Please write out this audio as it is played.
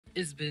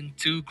It's been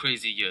 2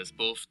 crazy years,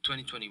 both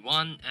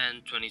 2021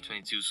 and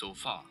 2022 so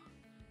far.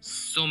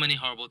 So many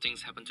horrible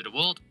things happened to the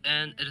world,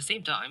 and at the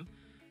same time,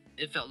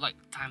 it felt like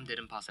time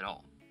didn't pass at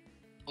all.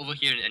 Over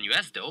here in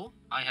NUS though,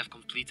 I have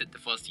completed the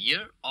first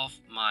year of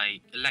my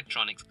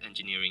electronics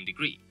engineering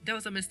degree. That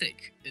was a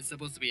mistake. It's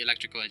supposed to be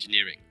electrical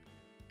engineering.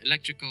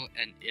 Electrical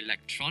and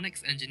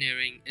electronics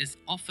engineering is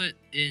offered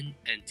in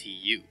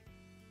NTU.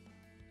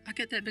 I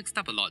get that mixed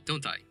up a lot,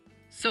 don't I?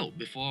 So,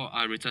 before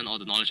I return all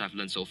the knowledge I've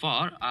learned so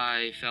far,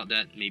 I felt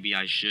that maybe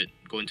I should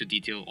go into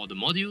detail all the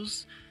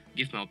modules,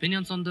 give my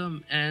opinions on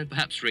them, and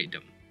perhaps rate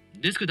them.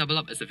 This could double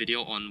up as a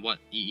video on what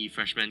EE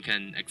freshmen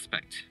can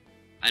expect.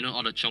 I know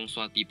all the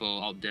Chongsua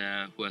people out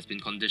there who has been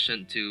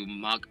conditioned to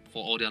mug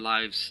for all their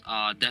lives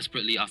are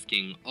desperately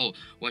asking, oh,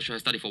 what should I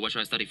study for, what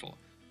should I study for?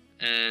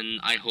 And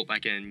I hope I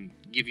can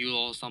give you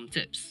all some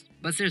tips.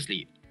 But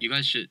seriously, you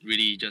guys should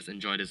really just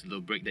enjoy this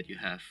little break that you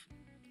have.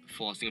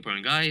 For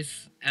Singaporean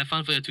guys, have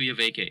fun for your 2-year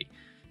vacay.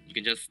 You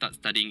can just start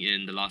studying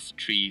in the last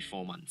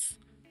 3-4 months.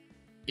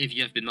 If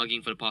you have been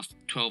mugging for the past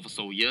 12 or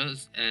so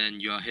years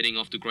and you are heading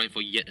off to grind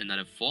for yet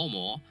another 4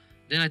 more,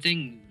 then I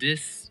think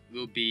this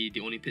will be the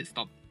only pit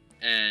stop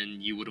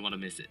and you wouldn't want to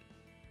miss it.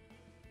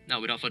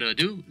 Now without further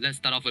ado, let's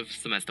start off with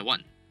semester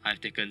 1.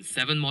 I've taken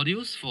 7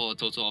 modules for a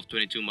total of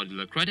 22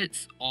 modular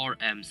credits or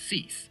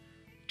MCs.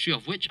 3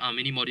 of which are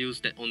mini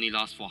modules that only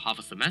last for half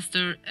a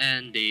semester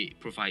and they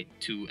provide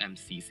 2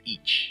 MCs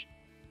each.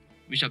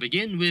 We shall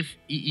begin with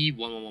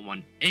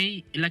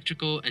Y1S1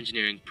 Electrical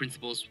Engineering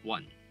Principles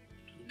 1.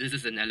 This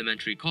is an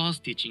elementary course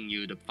teaching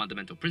you the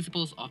fundamental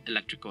principles of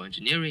electrical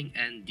engineering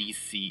and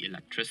DC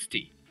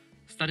electricity.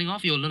 Starting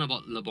off, you'll learn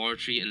about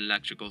laboratory and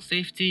electrical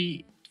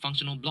safety,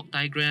 functional block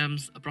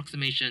diagrams,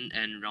 approximation,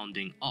 and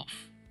rounding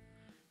off.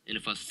 In the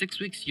first 6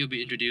 weeks, you'll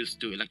be introduced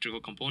to electrical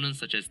components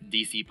such as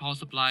DC power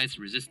supplies,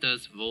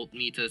 resistors,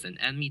 voltmeters and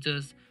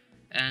ammeters,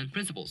 and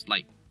principles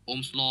like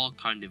Ohm's law,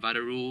 current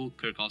divider rule,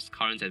 Kirchhoff's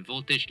current and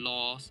voltage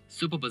laws,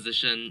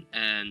 superposition,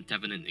 and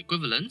Thevenin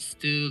equivalence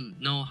to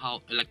know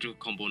how electrical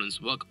components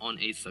work on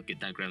a circuit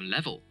diagram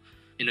level.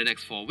 In the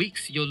next 4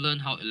 weeks, you'll learn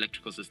how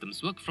electrical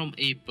systems work from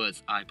a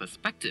bird's eye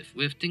perspective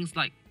with things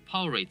like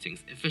power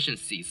ratings,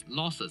 efficiencies,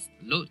 losses,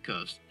 load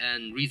curves,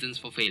 and reasons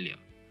for failure.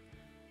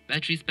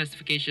 Battery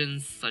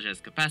specifications such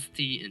as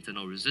capacity,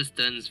 internal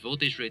resistance,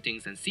 voltage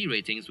ratings, and C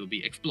ratings will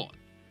be explored.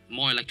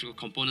 More electrical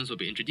components will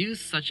be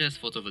introduced such as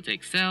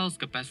photovoltaic cells,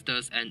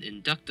 capacitors, and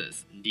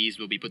inductors. These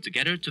will be put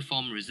together to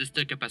form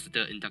resistor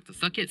capacitor inductor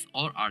circuits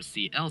or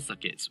RCL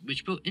circuits,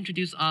 which will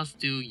introduce us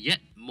to yet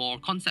more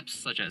concepts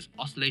such as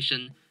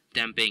oscillation,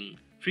 damping,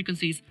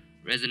 frequencies,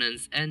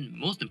 resonance, and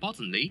most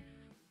importantly,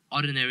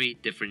 ordinary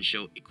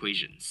differential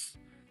equations.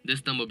 This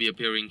term will be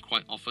appearing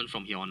quite often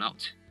from here on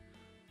out.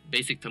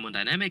 Basic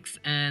thermodynamics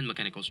and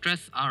mechanical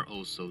stress are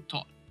also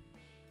taught.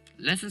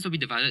 Lessons will be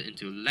divided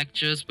into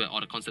lectures where all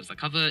the concepts are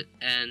covered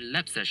and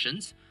lab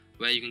sessions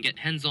where you can get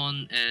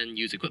hands-on and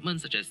use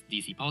equipment such as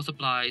DC power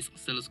supplies,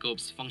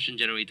 oscilloscopes, function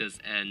generators,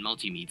 and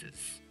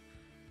multimeters.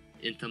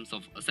 In terms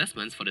of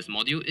assessments for this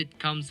module, it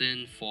comes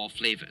in 4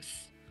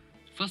 flavors.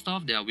 First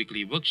off, there are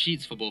weekly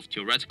worksheets for both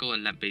theoretical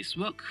and lab-based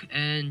work,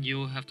 and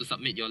you'll have to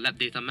submit your lab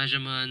data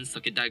measurements,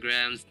 circuit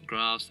diagrams,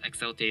 graphs,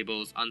 Excel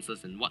tables,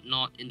 answers, and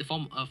whatnot in the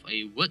form of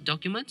a Word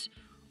document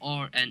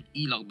or an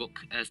e-logbook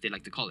as they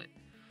like to call it.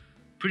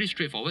 Pretty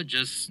straightforward,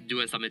 just do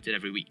and submit it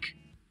every week.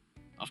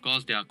 Of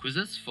course, there are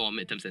quizzes for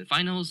midterms and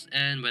finals,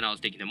 and when I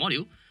was taking the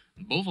module,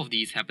 both of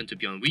these happened to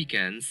be on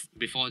weekends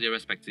before their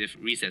respective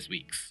recess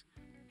weeks.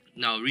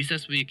 Now,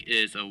 recess week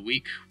is a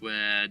week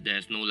where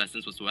there's no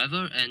lessons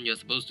whatsoever and you're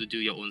supposed to do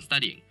your own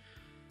studying.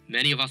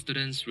 Many of our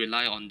students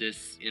rely on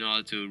this in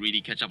order to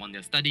really catch up on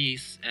their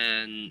studies,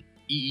 and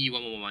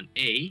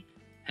EE111A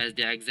has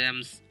their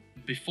exams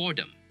before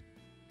them.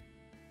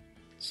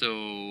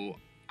 So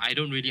I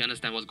don't really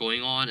understand what's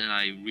going on, and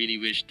I really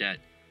wish that,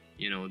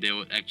 they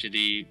would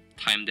actually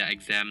time their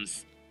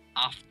exams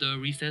after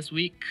recess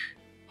week.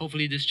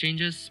 Hopefully this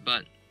changes,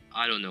 but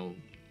I don't know.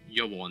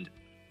 You're warned.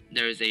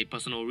 There is a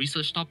personal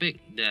research topic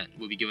that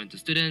will be given to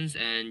students,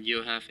 and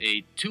you'll have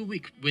a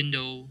 2-week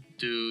window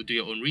to do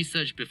your own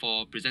research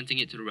before presenting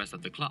it to the rest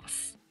of the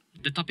class.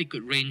 The topic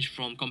could range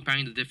from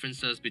comparing the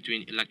differences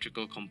between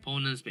electrical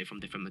components made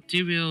from different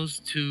materials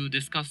to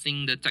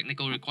discussing the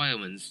technical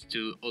requirements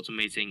to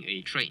automating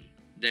a train.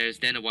 There's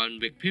then a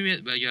 1-week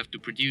period where you have to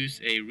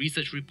produce a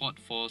research report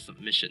for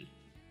submission.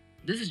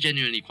 This is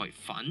genuinely quite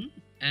fun,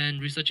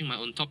 and researching my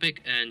own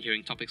topic and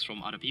hearing topics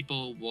from other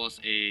people was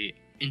a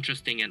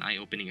interesting and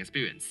eye-opening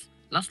experience.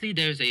 Lastly,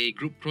 there's a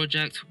group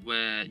project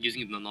where,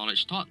 using the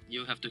knowledge taught,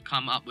 you have to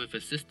come up with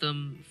a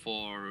system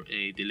for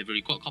a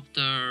delivery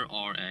quadcopter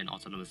or an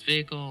autonomous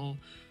vehicle,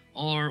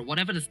 or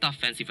whatever the stuff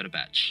fancy for the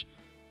batch.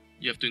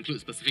 You have to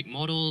include specific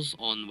models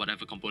on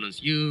whatever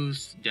components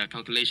used, their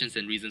calculations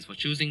and reasons for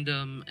choosing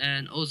them,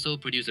 and also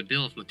produce a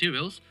bill of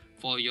materials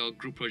for your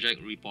group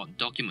project report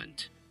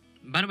document.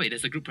 By the way,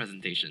 there's a group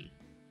presentation.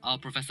 Our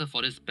professor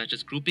for this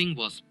batch's grouping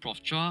was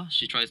Prof. Chua.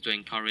 She tries to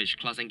encourage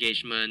class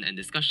engagement and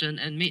discussion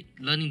and made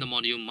learning the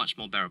module much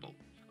more bearable.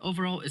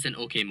 Overall, it's an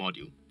okay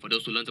module. For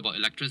those who learned about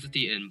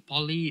electricity in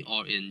Poly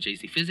or in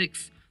JC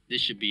Physics,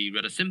 this should be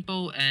rather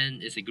simple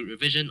and is a good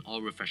revision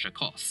or refresher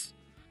course.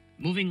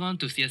 Moving on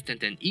to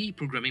CS1010E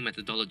Programming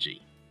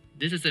Methodology.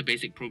 This is a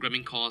basic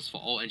programming course for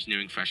all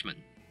engineering freshmen.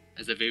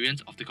 As a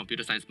variant of the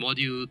computer science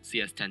module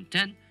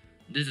CS1010,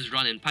 this is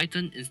run in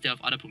Python instead of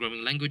other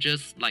programming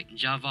languages like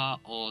Java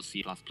or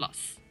C++.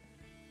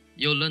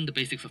 You'll learn the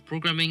basics of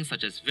programming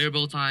such as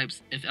variable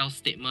types, if-else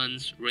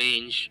statements,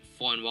 range,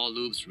 for and while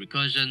loops,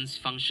 recursions,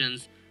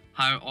 functions,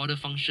 higher order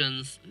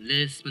functions,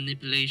 list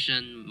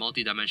manipulation,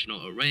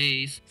 multi-dimensional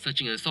arrays,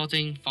 searching and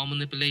sorting, file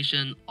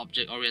manipulation,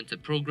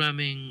 object-oriented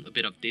programming, a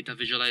bit of data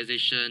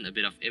visualization, a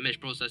bit of image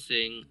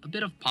processing, a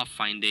bit of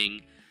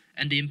pathfinding,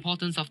 and the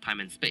importance of time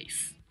and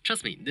space.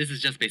 Trust me, this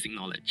is just basic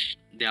knowledge.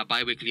 There are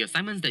bi-weekly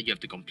assignments that you have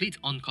to complete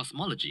on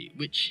cosmology,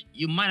 which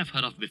you might have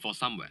heard of before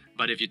somewhere.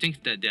 But if you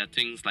think that there are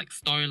things like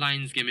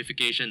storylines,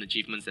 gamification,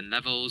 achievements, and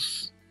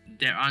levels,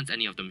 there aren't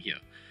any of them here.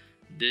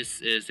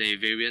 This is a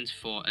variant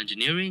for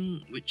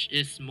engineering, which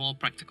is more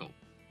practical.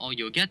 All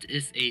you'll get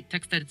is a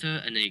text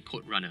editor and a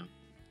code runner.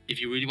 If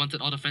you really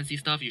wanted all the fancy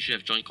stuff, you should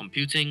have joined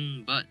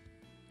computing, but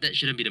that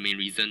shouldn't be the main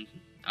reason.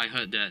 I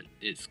heard that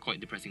it's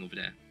quite depressing over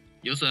there.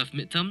 You also have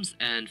midterms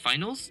and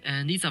finals,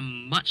 and these are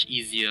much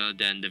easier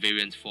than the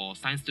variant for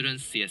science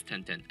students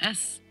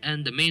CS1010S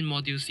and the main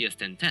module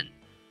CS1010.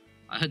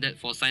 I heard that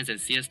for science and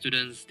CS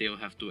students, they'll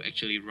have to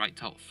actually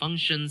write out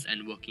functions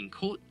and working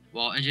code,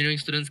 while engineering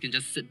students can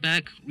just sit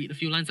back, read a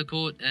few lines of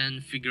code,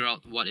 and figure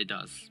out what it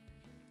does.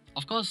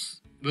 Of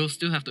course, we'll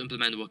still have to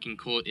implement working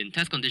code in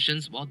test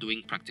conditions while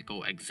doing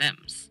practical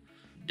exams.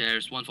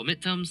 There's one for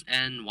midterms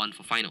and one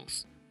for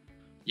finals.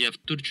 You have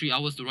 2 to 3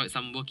 hours to write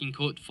some working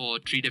code for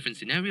 3 different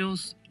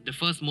scenarios, the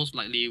first most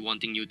likely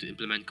wanting you to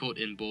implement code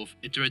in both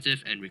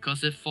iterative and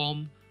recursive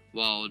form,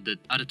 while the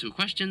other 2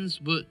 questions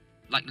would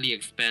likely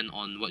expand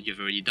on what you've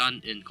already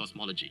done in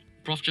cosmology.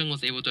 Prof Chung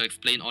was able to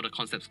explain all the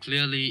concepts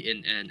clearly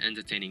in an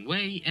entertaining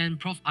way, and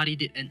Prof Adi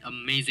did an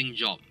amazing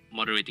job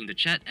moderating the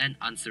chat and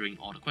answering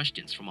all the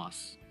questions from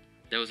us.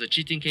 There was a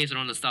cheating case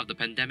around the start of the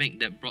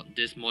pandemic that brought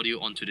this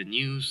module onto the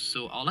news,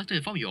 so I'd like to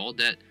inform you all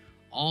that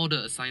all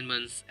the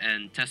assignments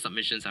and test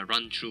submissions are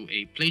run through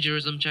a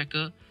plagiarism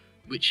checker,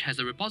 which has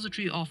a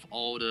repository of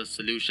all the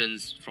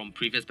solutions from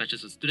previous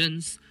batches of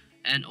students,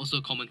 and also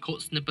common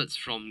code snippets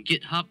from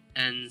GitHub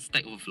and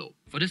Stack Overflow.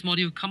 For this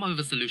module, come up with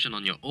a solution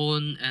on your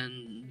own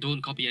and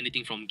don't copy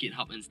anything from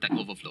GitHub and Stack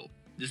Overflow.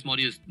 This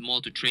module is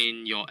more to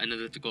train your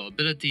analytical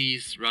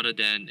abilities rather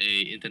than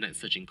a internet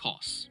searching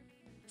course.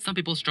 Some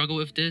people struggle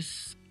with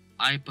this.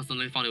 I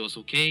personally found it was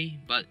okay,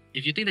 but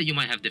if you think that you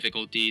might have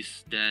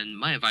difficulties, then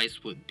my advice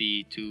would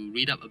be to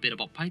read up a bit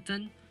about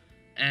Python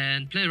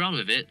and play around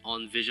with it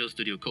on Visual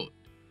Studio Code.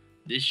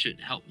 This should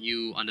help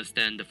you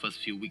understand the first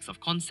few weeks of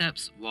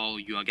concepts while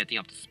you are getting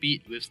up to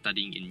speed with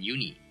studying in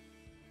uni.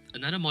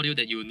 Another module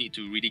that you will need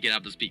to really get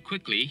up to speed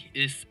quickly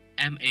is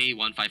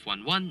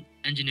MA1511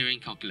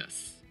 Engineering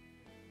Calculus.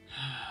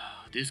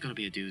 This is gonna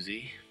be a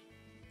doozy.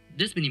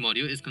 This mini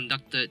module is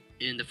conducted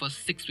in the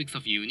first 6 weeks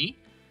of uni,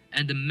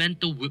 and the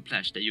mental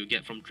whiplash that you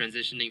get from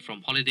transitioning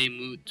from holiday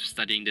mood to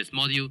studying this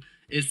module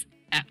is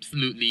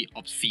absolutely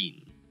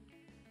obscene.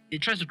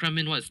 It tries to cram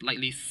in what is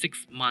likely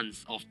 6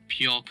 months of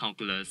pure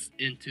calculus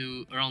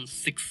into around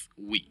 6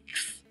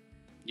 weeks.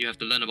 You have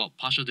to learn about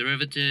partial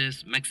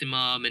derivatives,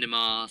 maxima,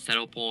 minima,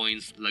 saddle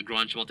points,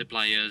 Lagrange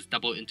multipliers,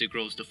 double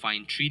integrals to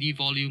find 3D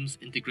volumes,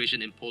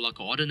 integration in polar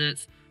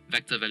coordinates,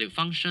 vector valued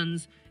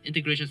functions,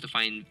 integrations to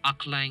find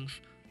arc length,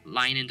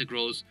 line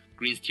integrals,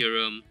 Green's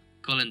theorem,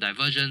 curl and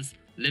divergence,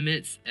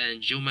 limits,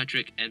 and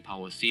geometric and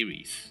power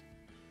series.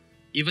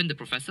 Even the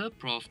professor,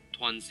 Prof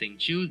Tuan Seng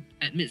Chiu,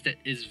 admits that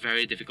it's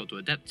very difficult to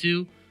adapt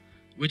to,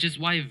 which is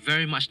why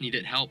very much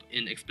needed help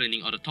in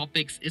explaining all the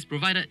topics is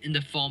provided in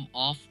the form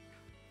of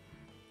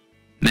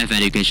Math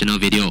Educational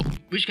Video,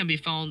 which can be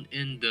found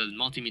in the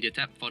Multimedia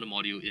tab for the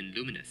module in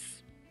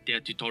Luminous. There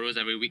are tutorials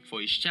every week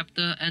for each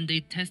chapter, and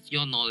they test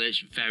your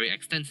knowledge very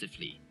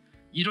extensively.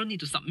 You don't need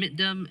to submit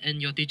them,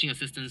 and your teaching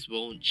assistants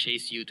won't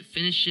chase you to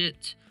finish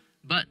it,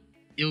 but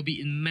it will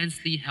be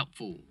immensely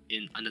helpful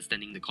in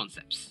understanding the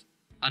concepts.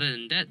 Other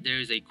than that, there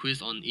is a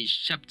quiz on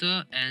each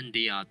chapter, and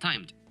they are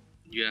timed.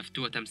 You have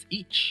 2 attempts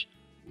each,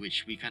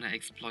 which we kinda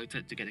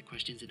exploited to get the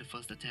questions in the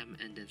first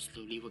attempt and then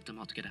slowly work them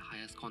out to get a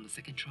higher score on the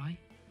second try.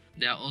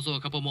 There are also a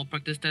couple more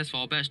practice tests for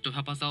our batch to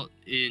help us out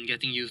in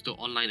getting used to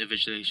online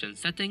invigilation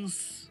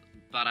settings,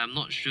 but I'm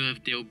not sure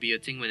if they'll be a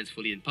thing when it's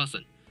fully in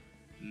person.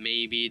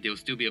 Maybe they'll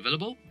still be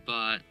available,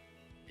 but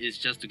it's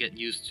just to get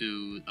used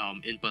to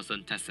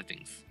in-person test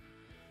settings.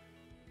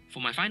 For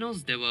my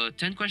finals, there were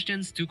 10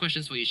 questions, 2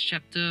 questions for each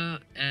chapter,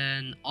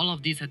 and all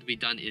of these had to be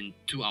done in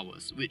 2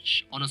 hours,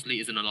 which honestly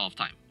isn't a lot of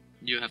time.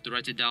 You have to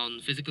write it down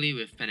physically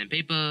with pen and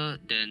paper,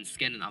 then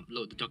scan and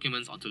upload the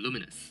documents onto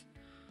Luminous.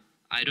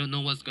 I don't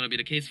know what's going to be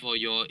the case for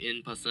your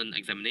in-person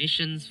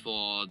examinations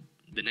for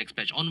the next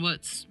batch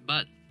onwards,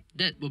 but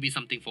that will be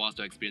something for us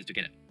to experience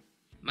together.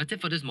 My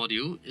tip for this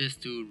module is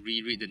to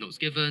reread the notes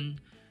given,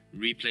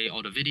 replay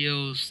all the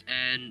videos,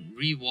 and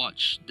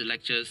rewatch the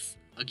lectures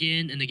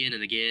again and again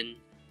and again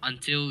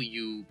until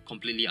you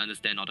completely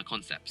understand all the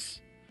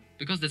concepts.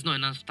 Because there's not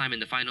enough time in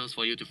the finals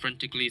for you to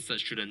frantically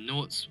search through the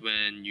notes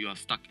when you are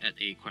stuck at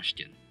a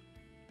question.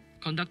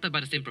 Conducted by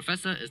the same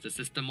professor is the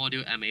system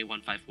module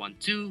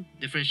MA1512,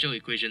 Differential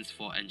Equations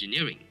for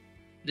Engineering.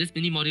 This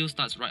mini module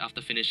starts right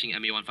after finishing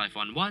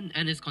MA1511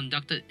 and is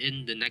conducted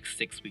in the next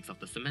 6 weeks of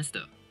the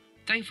semester.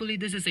 Thankfully,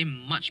 this is a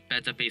much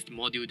better paced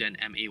module than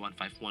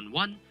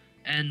MA1511,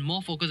 and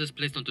more focus is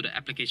placed onto the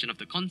application of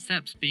the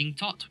concepts being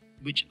taught,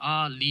 which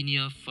are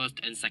linear first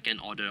and second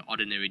order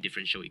ordinary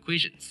differential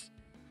equations.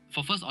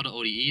 For first order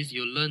ODEs,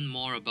 you'll learn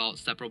more about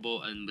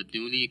separable and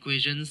Bernoulli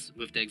equations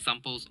with the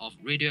examples of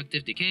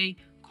radioactive decay,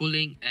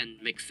 cooling, and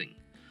mixing.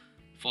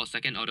 For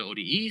second order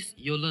ODEs,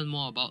 you'll learn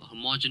more about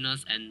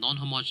homogeneous and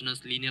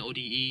non-homogeneous linear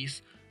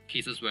ODEs,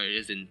 cases where it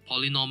is in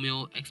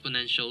polynomial,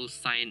 exponential,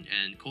 sine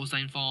and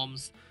cosine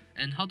forms,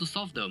 and how to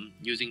solve them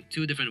using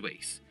two different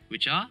ways,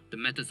 which are the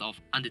methods of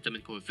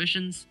undetermined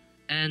coefficients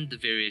and the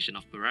variation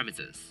of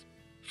parameters.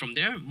 From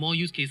there, more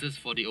use cases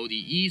for the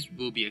ODEs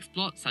will be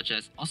explored, such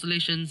as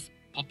oscillations,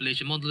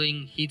 population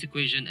modeling, heat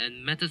equation,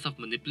 and methods of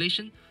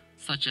manipulation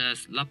such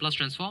as Laplace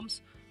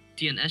transforms,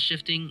 T&S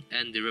shifting,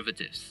 and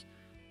derivatives.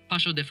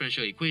 Partial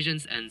differential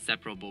equations and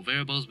separable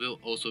variables will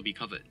also be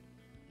covered.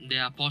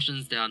 There are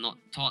portions that are not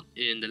taught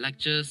in the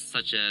lectures,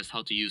 such as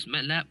how to use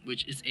MATLAB,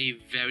 which is a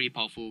very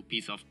powerful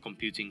piece of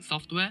computing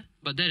software,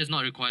 but that is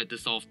not required to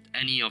solve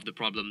any of the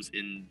problems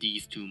in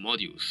these two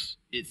modules.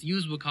 Its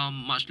use will come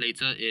much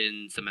later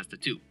in semester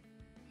 2.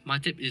 My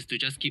tip is to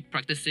just keep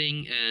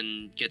practicing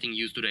and getting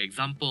used to the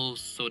examples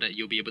so that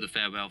you'll be able to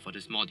fare well for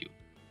this module.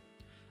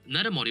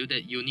 Another module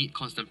that you'll need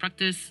constant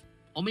practice,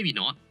 or maybe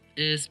not,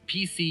 is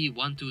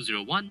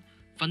PC1201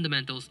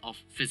 Fundamentals of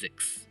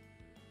Physics.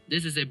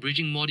 This is a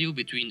bridging module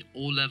between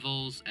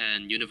O-levels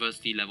and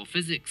university level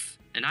physics,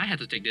 and I had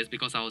to take this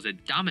because I was a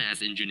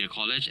dumbass in junior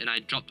college and I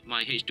dropped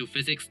my H2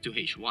 physics to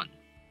H1.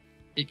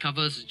 It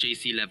covers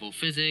JC level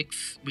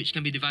physics, which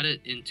can be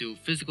divided into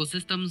physical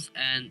systems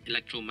and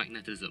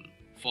electromagnetism.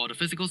 For the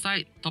physical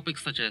side,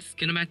 topics such as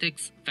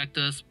kinematics,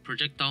 vectors,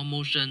 projectile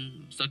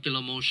motion,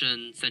 circular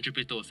motion,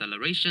 centripetal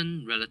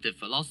acceleration, relative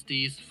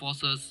velocities,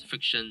 forces,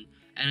 friction,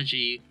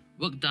 energy,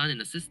 work done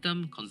in a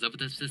system,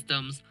 conservative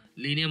systems,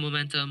 linear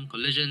momentum,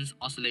 collisions,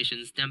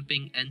 oscillations,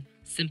 damping, and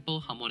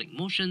simple harmonic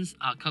motions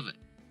are covered.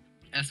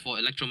 As for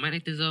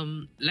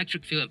electromagnetism,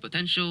 electric field and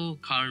potential,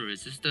 current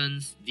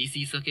resistance,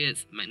 DC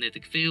circuits,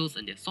 magnetic fields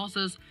and their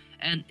sources,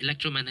 and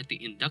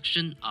electromagnetic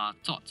induction are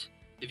taught.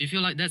 If you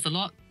feel like that's a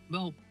lot,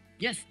 well,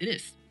 yes, it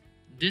is.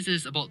 This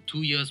is about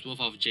 2 years worth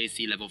of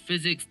JC level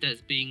physics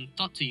that's being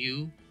taught to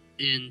you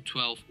in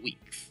 12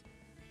 weeks.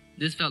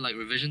 This felt like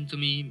revision to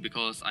me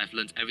because I've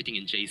learned everything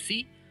in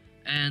JC,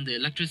 and the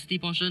electricity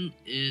portion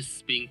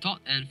is being taught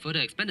and further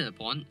expanded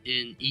upon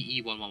in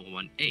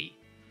EE1111A.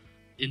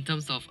 In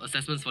terms of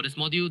assessments for this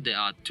module, there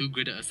are 2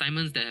 graded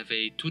assignments that have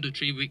a 2 to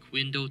 3 week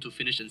window to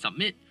finish and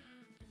submit,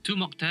 2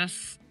 mock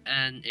tests,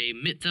 and a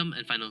midterm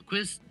and final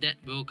quiz that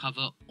will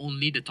cover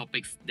only the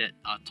topics that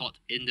are taught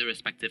in the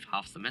respective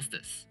half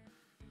semesters.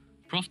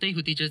 Prof Tay,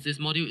 who teaches this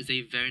module, is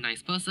a very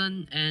nice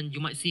person, and you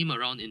might see him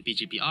around in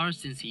PGPR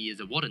since he is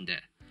a warden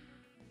there.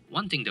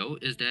 One thing though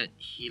is that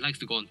he likes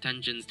to go on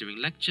tangents during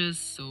lectures,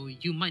 so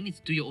you might need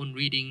to do your own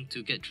reading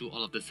to get through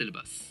all of the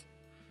syllabus.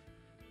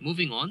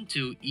 Moving on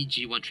to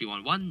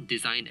EG1311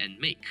 Design and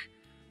Make.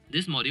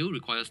 This module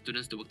requires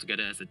students to work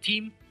together as a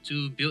team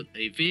to build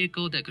a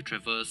vehicle that could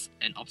traverse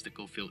an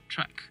obstacle-filled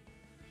track.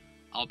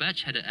 Our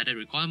batch had an added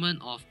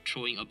requirement of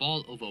throwing a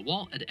ball over a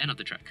wall at the end of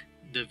the track.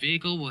 The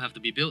vehicle will have to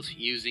be built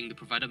using the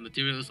provided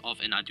materials of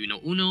an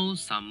Arduino Uno,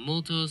 some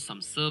motors,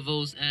 some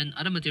servos, and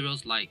other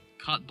materials like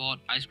cardboard,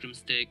 ice cream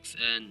sticks,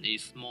 and a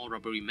small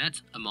rubbery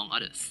mat, among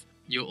others.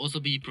 You'll also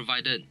be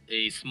provided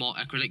a small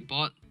acrylic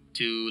board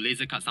to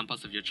laser cut some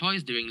parts of your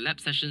choice during lab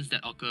sessions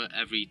that occur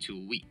every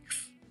 2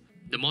 weeks.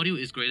 The module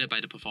is graded by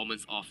the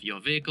performance of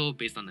your vehicle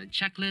based on a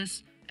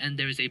checklist, and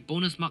there is a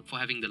bonus mark for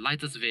having the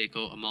lightest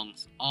vehicle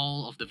amongst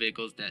all of the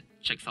vehicles that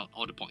checks out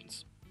all the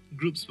points.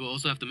 Groups will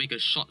also have to make a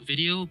short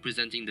video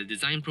presenting the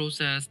design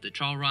process, the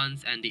trial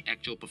runs, and the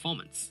actual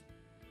performance.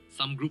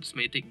 Some groups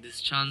may take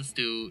this chance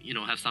to,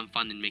 have some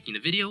fun in making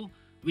the video,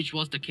 which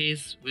was the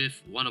case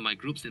with one of my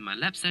groups in my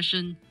lab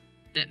session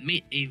that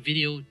made a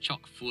video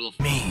chock full of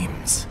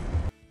memes.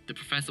 The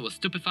professor was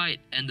stupefied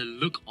and the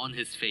look on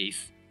his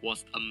face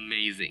was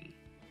amazing.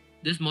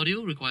 This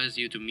module requires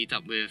you to meet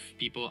up with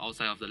people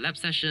outside of the lab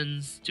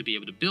sessions to be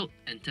able to build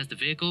and test the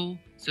vehicle,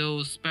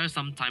 so spare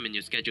some time in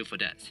your schedule for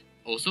that.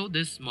 Also,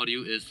 this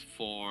module is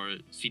for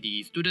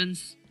CDE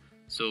students,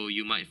 so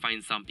you might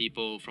find some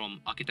people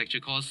from architecture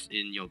course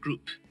in your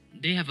group.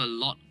 They have a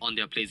lot on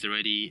their plates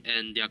already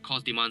and their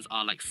course demands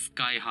are like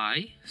sky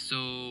high,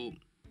 so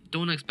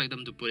don't expect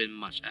them to put in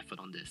much effort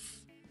on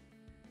this.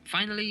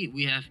 Finally,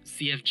 we have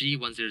CFG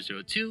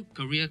 1002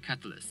 Career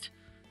Catalyst.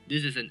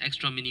 This is an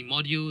extra mini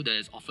module that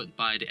is offered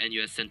by the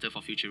NUS Center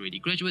for Future Ready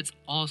Graduates,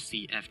 or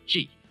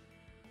CFG.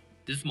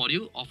 This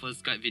module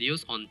offers guide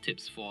videos on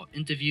tips for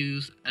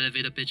interviews,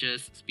 elevator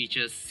pitches,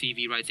 speeches,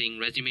 CV writing,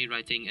 resume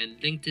writing, and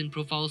LinkedIn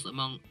profiles,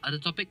 among other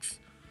topics.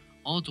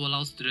 all to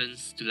allow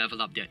students to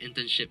level up their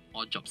internship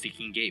or job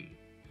seeking game.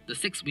 The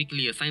 6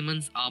 weekly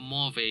assignments are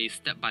more of a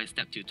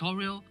step-by-step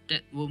tutorial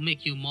that will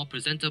make you more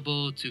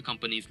presentable to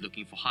companies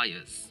looking for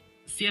hires.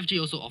 CFG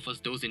also offers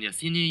those in their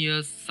senior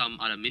years some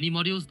other mini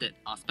modules that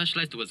are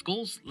specialized towards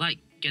goals like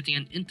getting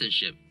an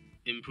internship,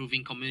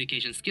 improving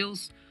communication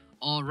skills,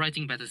 or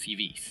writing better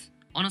CVs.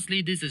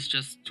 Honestly, this is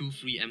just 2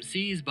 free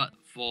MCs, but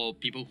for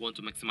people who want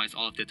to maximize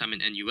all of their time in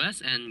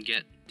NUS and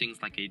get things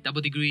like a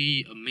double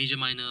degree, a major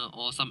minor,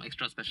 or some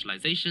extra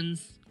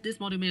specializations, this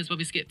module may as well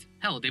be skipped.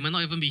 Hell, they might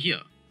not even be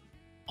here.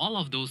 All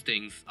of those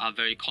things are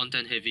very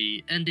content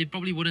heavy and they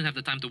probably wouldn't have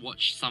the time to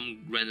watch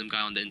some random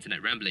guy on the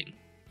internet rambling.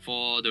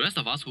 For the rest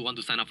of us who want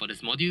to sign up for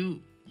this module,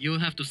 you'll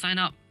have to sign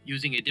up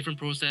using a different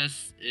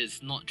process.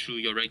 It's not through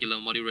your regular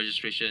module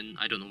registration,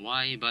 I don't know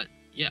why, but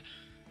yeah.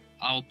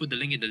 I'll put the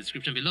link in the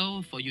description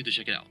below for you to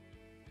check it out.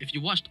 If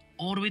you watched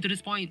all the way to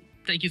this point,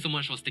 thank you so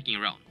much for sticking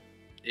around.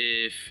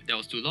 If that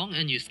was too long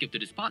and you skipped to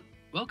this part,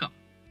 welcome.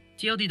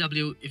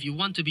 TLDW, if you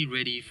want to be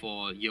ready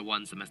for Year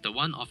 1 Semester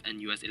 1 of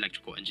NUS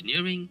Electrical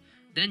Engineering,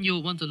 then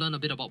you'll want to learn a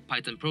bit about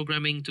Python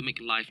programming to make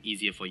life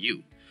easier for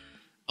you.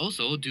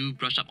 Also, do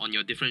brush up on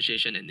your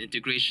differentiation and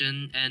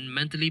integration and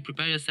mentally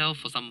prepare yourself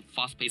for some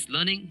fast-paced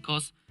learning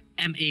cause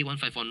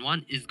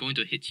MA1511 is going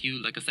to hit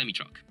you like a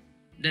semi-truck.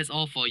 That's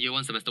all for Year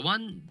 1 Semester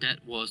 1.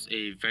 That was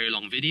a very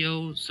long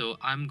video, so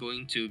I'm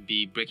going to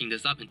be breaking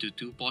this up into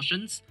 2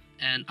 portions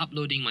and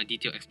uploading my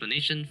detailed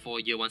explanation for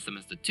Year 1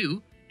 Semester 2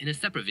 in a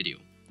separate video.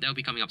 That will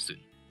be coming up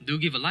soon. Do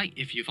give a like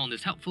if you found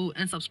this helpful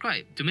and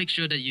subscribe to make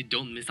sure that you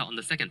don't miss out on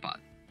the second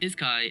part. It's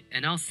Kai,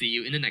 and I'll see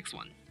you in the next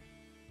one.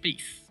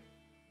 Peace.